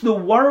keeps the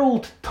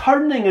world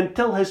turning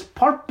until His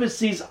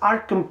purposes are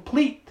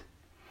complete.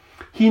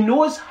 He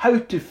knows how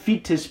to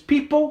feed His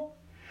people,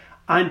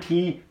 and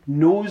He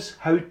knows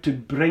how to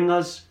bring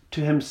us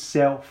to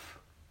Himself.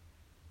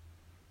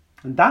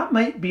 And that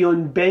might be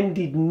on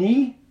bended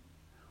knee,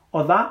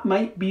 or that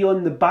might be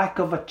on the back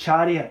of a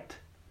chariot,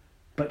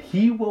 but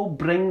He will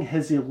bring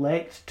His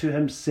elect to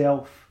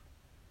Himself.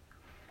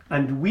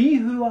 And we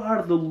who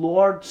are the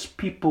Lord's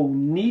people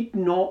need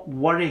not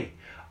worry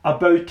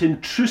about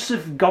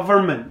intrusive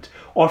government,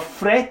 or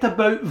fret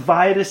about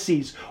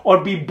viruses,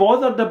 or be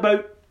bothered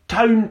about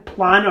town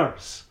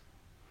planners.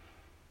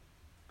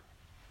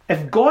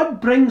 If God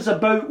brings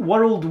about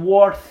World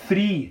War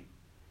III,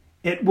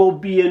 it will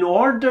be in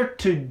order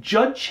to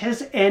judge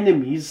His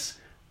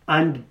enemies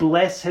and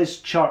bless His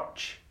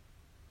church.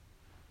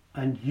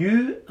 And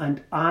you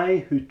and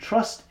I who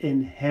trust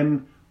in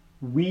Him,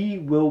 we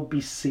will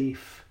be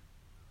safe.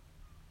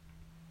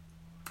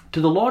 To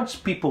the Lord's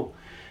people,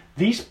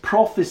 These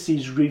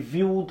prophecies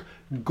revealed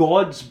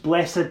God's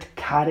blessed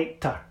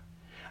character,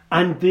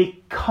 and they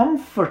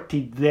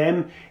comforted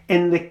them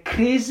in the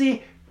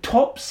crazy,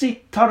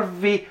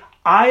 topsy-turvy,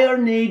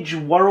 Iron Age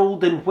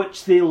world in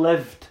which they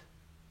lived.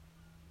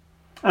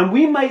 And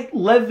we might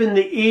live in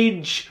the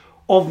age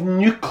of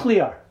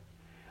nuclear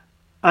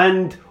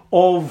and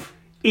of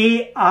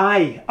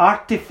AI,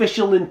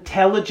 artificial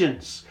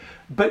intelligence.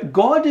 But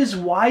God is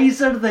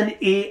wiser than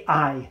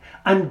AI,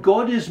 and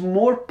God is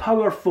more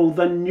powerful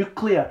than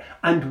nuclear,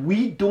 and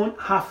we don't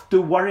have to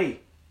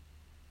worry.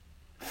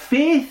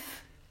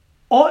 Faith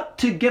ought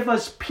to give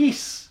us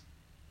peace.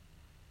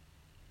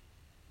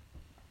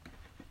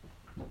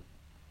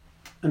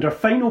 And our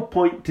final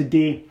point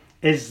today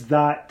is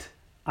that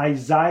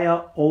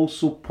Isaiah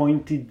also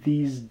pointed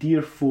these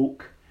dear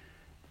folk,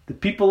 the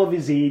people of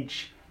his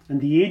age and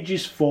the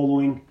ages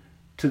following,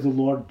 to the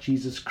Lord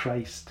Jesus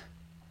Christ.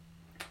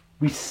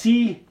 We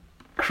see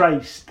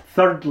Christ.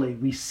 Thirdly,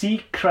 we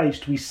see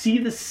Christ. We see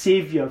the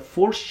Saviour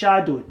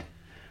foreshadowed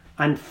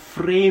and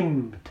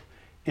framed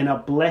in a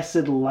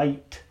blessed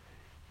light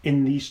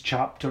in these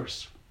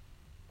chapters.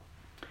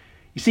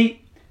 You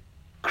see,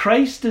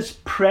 Christ is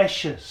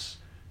precious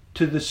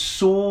to the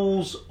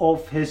souls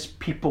of his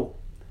people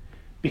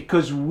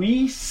because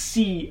we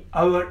see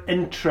our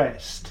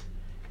interest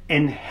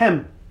in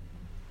him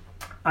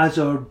as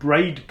our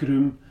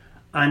bridegroom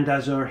and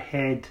as our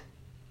head.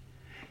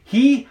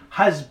 He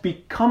has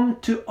become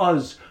to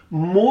us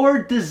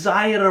more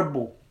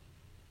desirable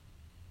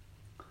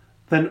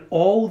than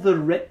all the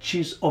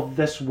riches of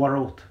this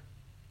world.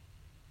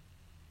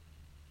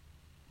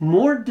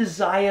 More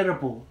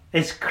desirable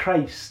is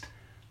Christ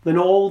than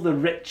all the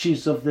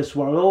riches of this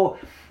world. Oh,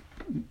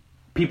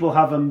 people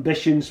have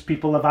ambitions,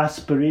 people have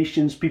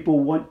aspirations, people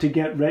want to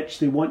get rich,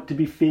 they want to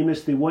be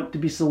famous, they want to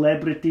be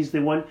celebrities, they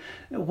want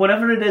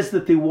whatever it is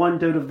that they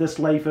want out of this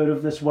life, out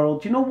of this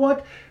world. You know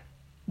what?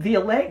 The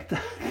elect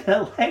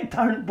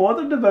aren't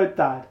bothered about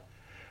that.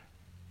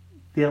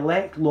 The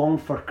elect long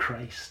for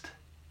Christ.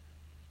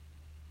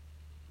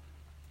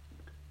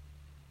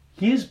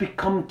 He has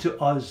become to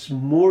us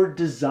more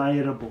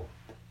desirable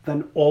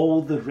than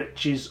all the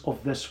riches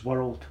of this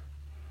world.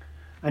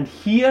 And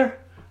here,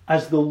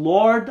 as the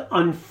Lord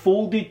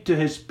unfolded to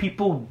his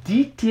people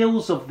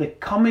details of the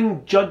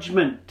coming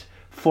judgment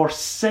for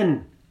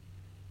sin,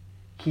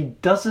 he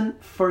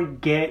doesn't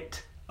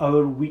forget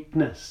our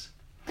weakness.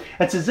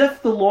 It's as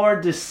if the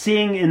Lord is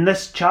saying in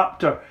this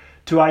chapter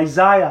to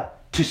Isaiah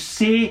to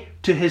say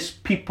to his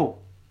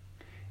people,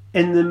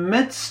 in the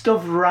midst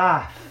of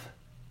wrath,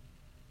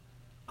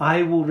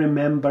 I will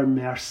remember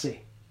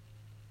mercy.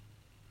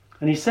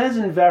 And he says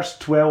in verse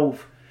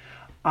 12,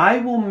 I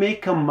will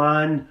make a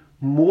man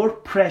more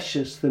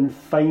precious than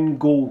fine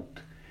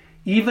gold,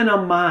 even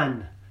a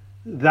man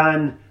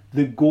than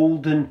the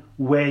golden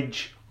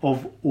wedge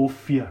of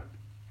Ophir.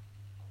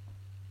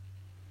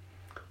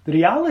 The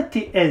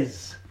reality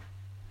is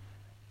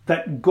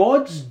that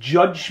God's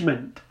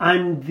judgment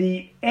and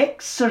the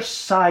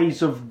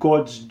exercise of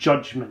God's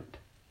judgment,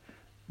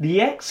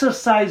 the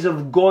exercise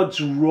of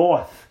God's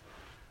wrath,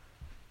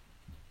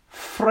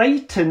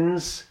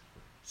 frightens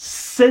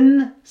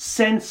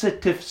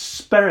sin-sensitive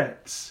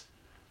spirits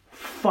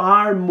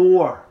far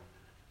more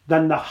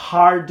than the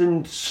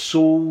hardened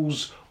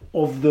souls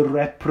of the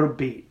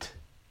reprobate.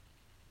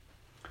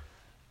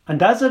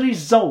 And as a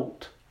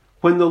result,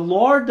 when the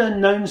Lord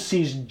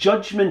announces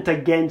judgment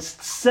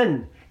against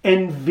sin,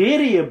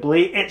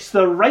 invariably it's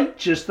the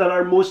righteous that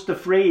are most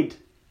afraid.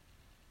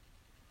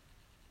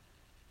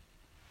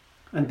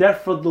 And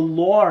therefore the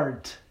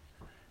Lord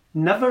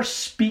never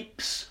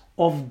speaks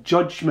of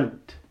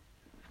judgment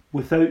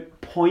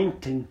without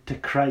pointing to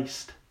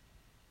Christ,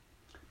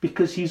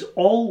 because he's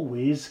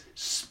always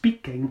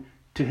speaking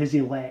to his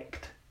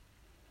elect.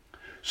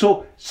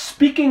 So,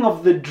 speaking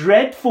of the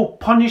dreadful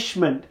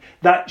punishment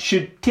that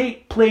should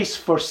take place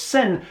for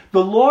sin,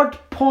 the Lord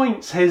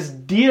points his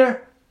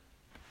dear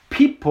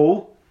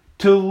people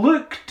to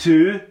look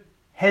to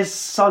his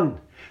Son,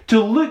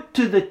 to look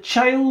to the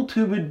child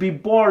who would be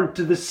born,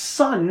 to the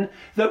Son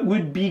that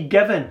would be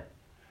given.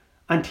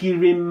 And he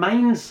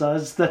reminds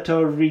us that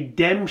our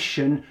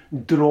redemption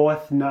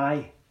draweth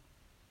nigh.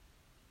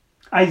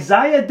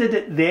 Isaiah did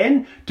it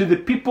then to the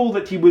people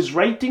that he was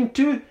writing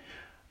to.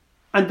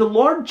 And the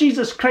Lord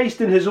Jesus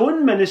Christ in his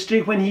own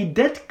ministry, when he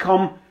did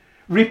come,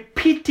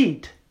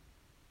 repeated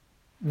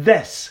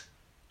this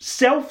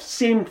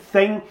self-same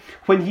thing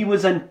when he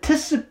was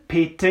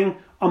anticipating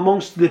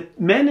amongst the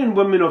men and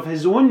women of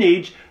his own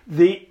age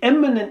the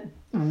imminent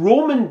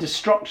Roman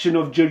destruction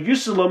of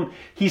Jerusalem.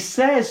 He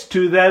says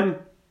to them,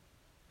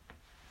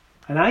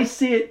 and I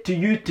say it to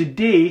you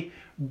today,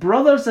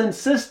 brothers and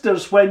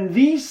sisters, when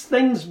these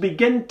things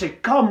begin to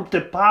come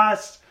to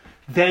pass,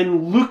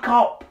 then look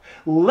up,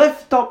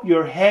 lift up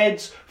your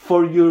heads,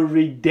 for your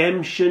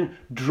redemption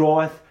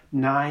draweth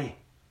nigh.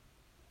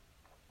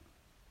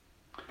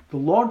 The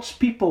Lord's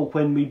people,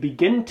 when we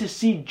begin to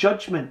see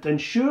judgment, and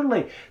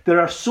surely there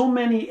are so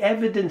many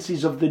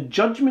evidences of the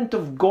judgment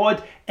of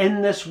God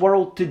in this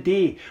world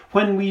today,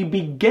 when we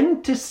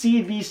begin to see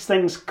these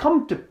things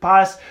come to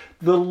pass,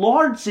 the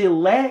Lord's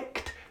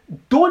elect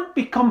don't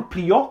become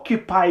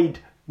preoccupied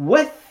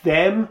with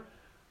them,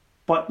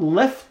 but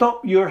lift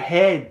up your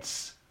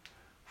heads,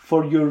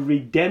 for your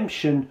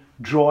redemption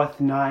draweth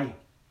nigh.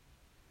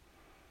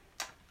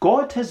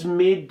 God has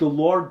made the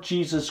Lord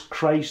Jesus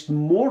Christ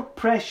more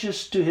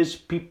precious to his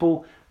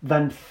people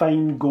than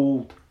fine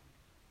gold.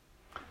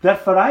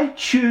 Therefore, I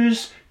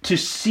choose to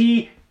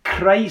see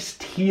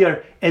Christ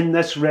here in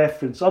this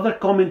reference. Other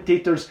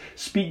commentators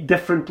speak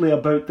differently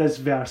about this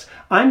verse.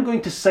 I'm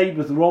going to side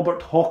with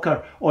Robert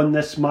Hawker on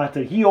this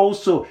matter. He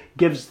also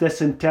gives this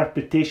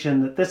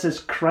interpretation that this is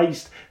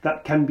Christ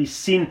that can be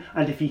seen,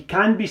 and if he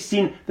can be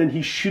seen, then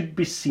he should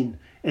be seen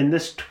in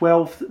this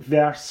 12th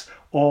verse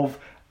of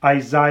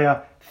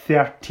Isaiah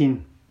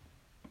 13.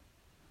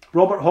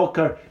 Robert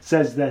Hawker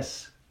says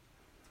this: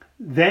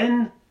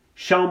 "Then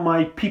shall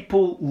my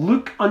people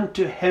look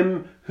unto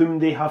him whom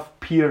they have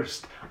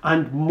pierced,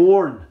 and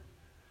mourn.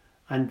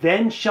 And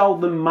then shall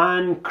the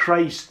man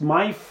Christ,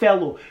 my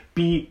fellow,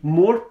 be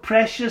more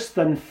precious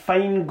than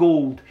fine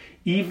gold,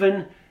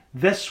 even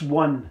this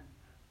one,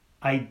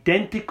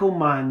 identical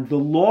man, the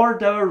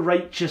Lord our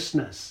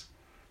righteousness,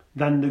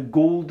 than the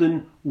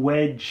golden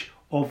wedge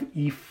of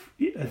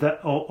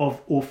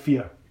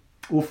Ophir."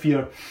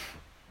 Ophir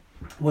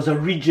was a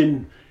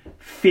region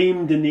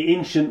famed in the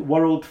ancient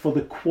world for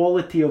the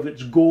quality of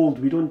its gold.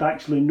 We don't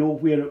actually know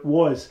where it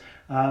was,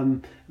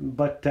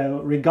 but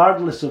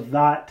regardless of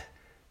that,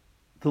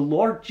 the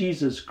Lord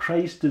Jesus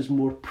Christ is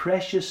more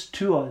precious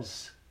to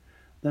us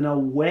than a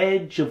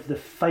wedge of the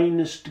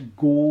finest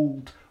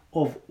gold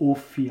of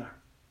Ophir.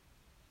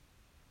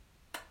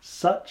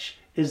 Such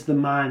is the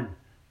man,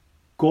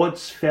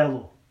 God's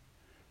fellow,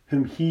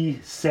 whom he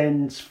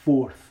sends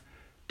forth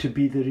to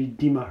be the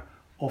Redeemer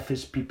of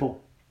his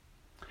people.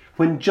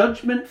 When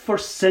judgment for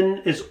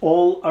sin is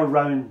all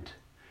around,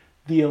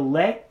 the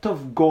elect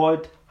of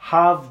God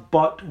have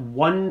but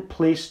one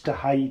place to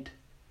hide,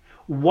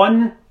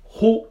 one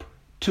hope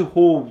to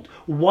hold,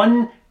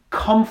 one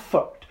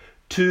comfort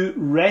to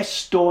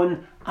rest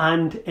on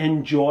and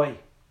enjoy.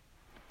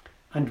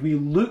 And we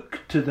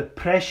look to the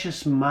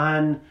precious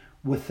man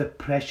with the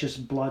precious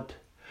blood,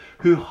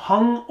 who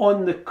hung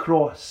on the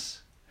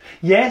cross.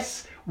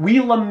 Yes,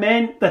 we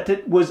lament that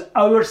it was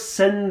our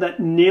sin that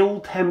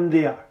nailed him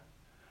there,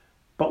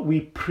 but we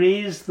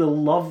praise the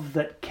love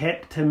that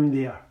kept him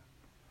there.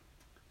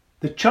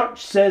 The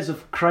church says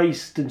of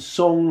Christ in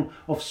Song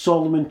of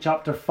Solomon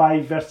chapter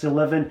 5 verse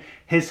 11,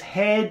 his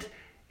head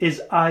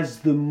is as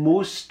the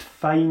most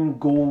fine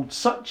gold.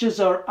 Such is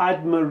our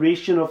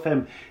admiration of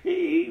him.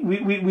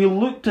 We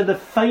look to the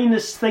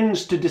finest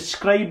things to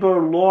describe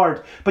our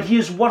Lord, but he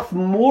is worth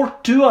more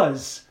to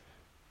us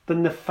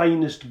than the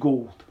finest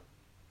gold.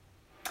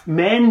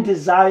 Men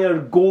desire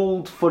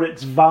gold for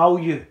its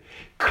value.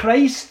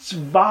 Christ's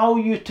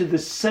value to the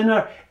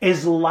sinner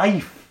is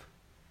life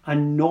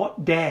and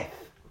not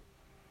death.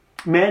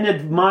 Men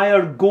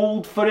admire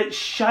gold for its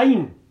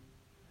shine.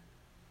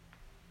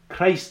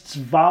 Christ's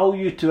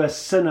value to a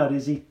sinner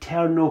is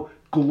eternal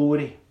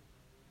glory.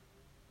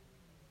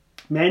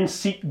 Men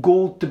seek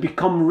gold to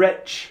become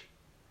rich.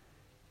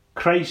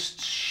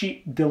 Christ's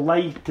sheep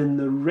delight in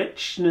the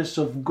richness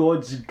of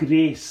God's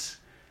grace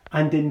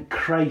and in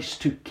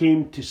Christ, who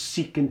came to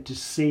seek and to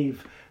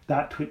save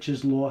that which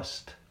is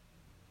lost.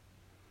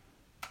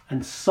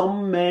 And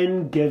some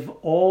men give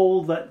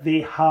all that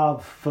they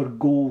have for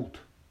gold,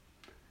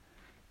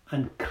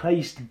 and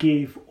Christ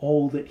gave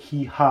all that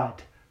he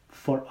had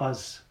for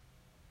us.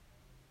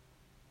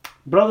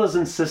 Brothers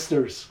and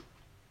sisters,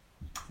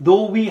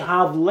 though we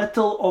have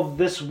little of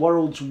this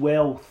world's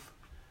wealth,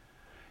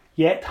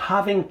 yet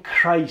having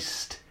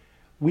Christ,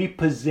 we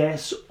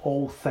possess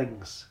all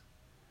things.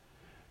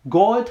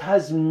 God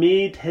has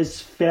made his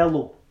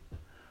fellow,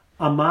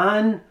 a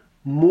man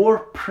more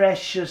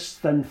precious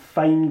than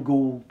fine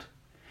gold.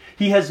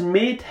 He has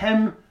made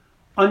him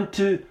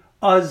unto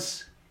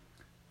us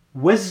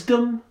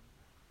wisdom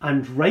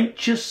and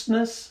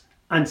righteousness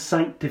and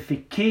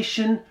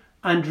sanctification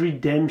and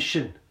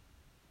redemption,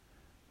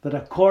 that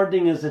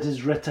according as it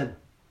is written,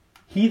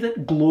 he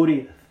that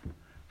glorieth,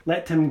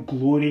 let him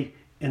glory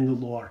in the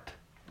Lord.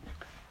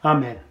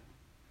 Amen.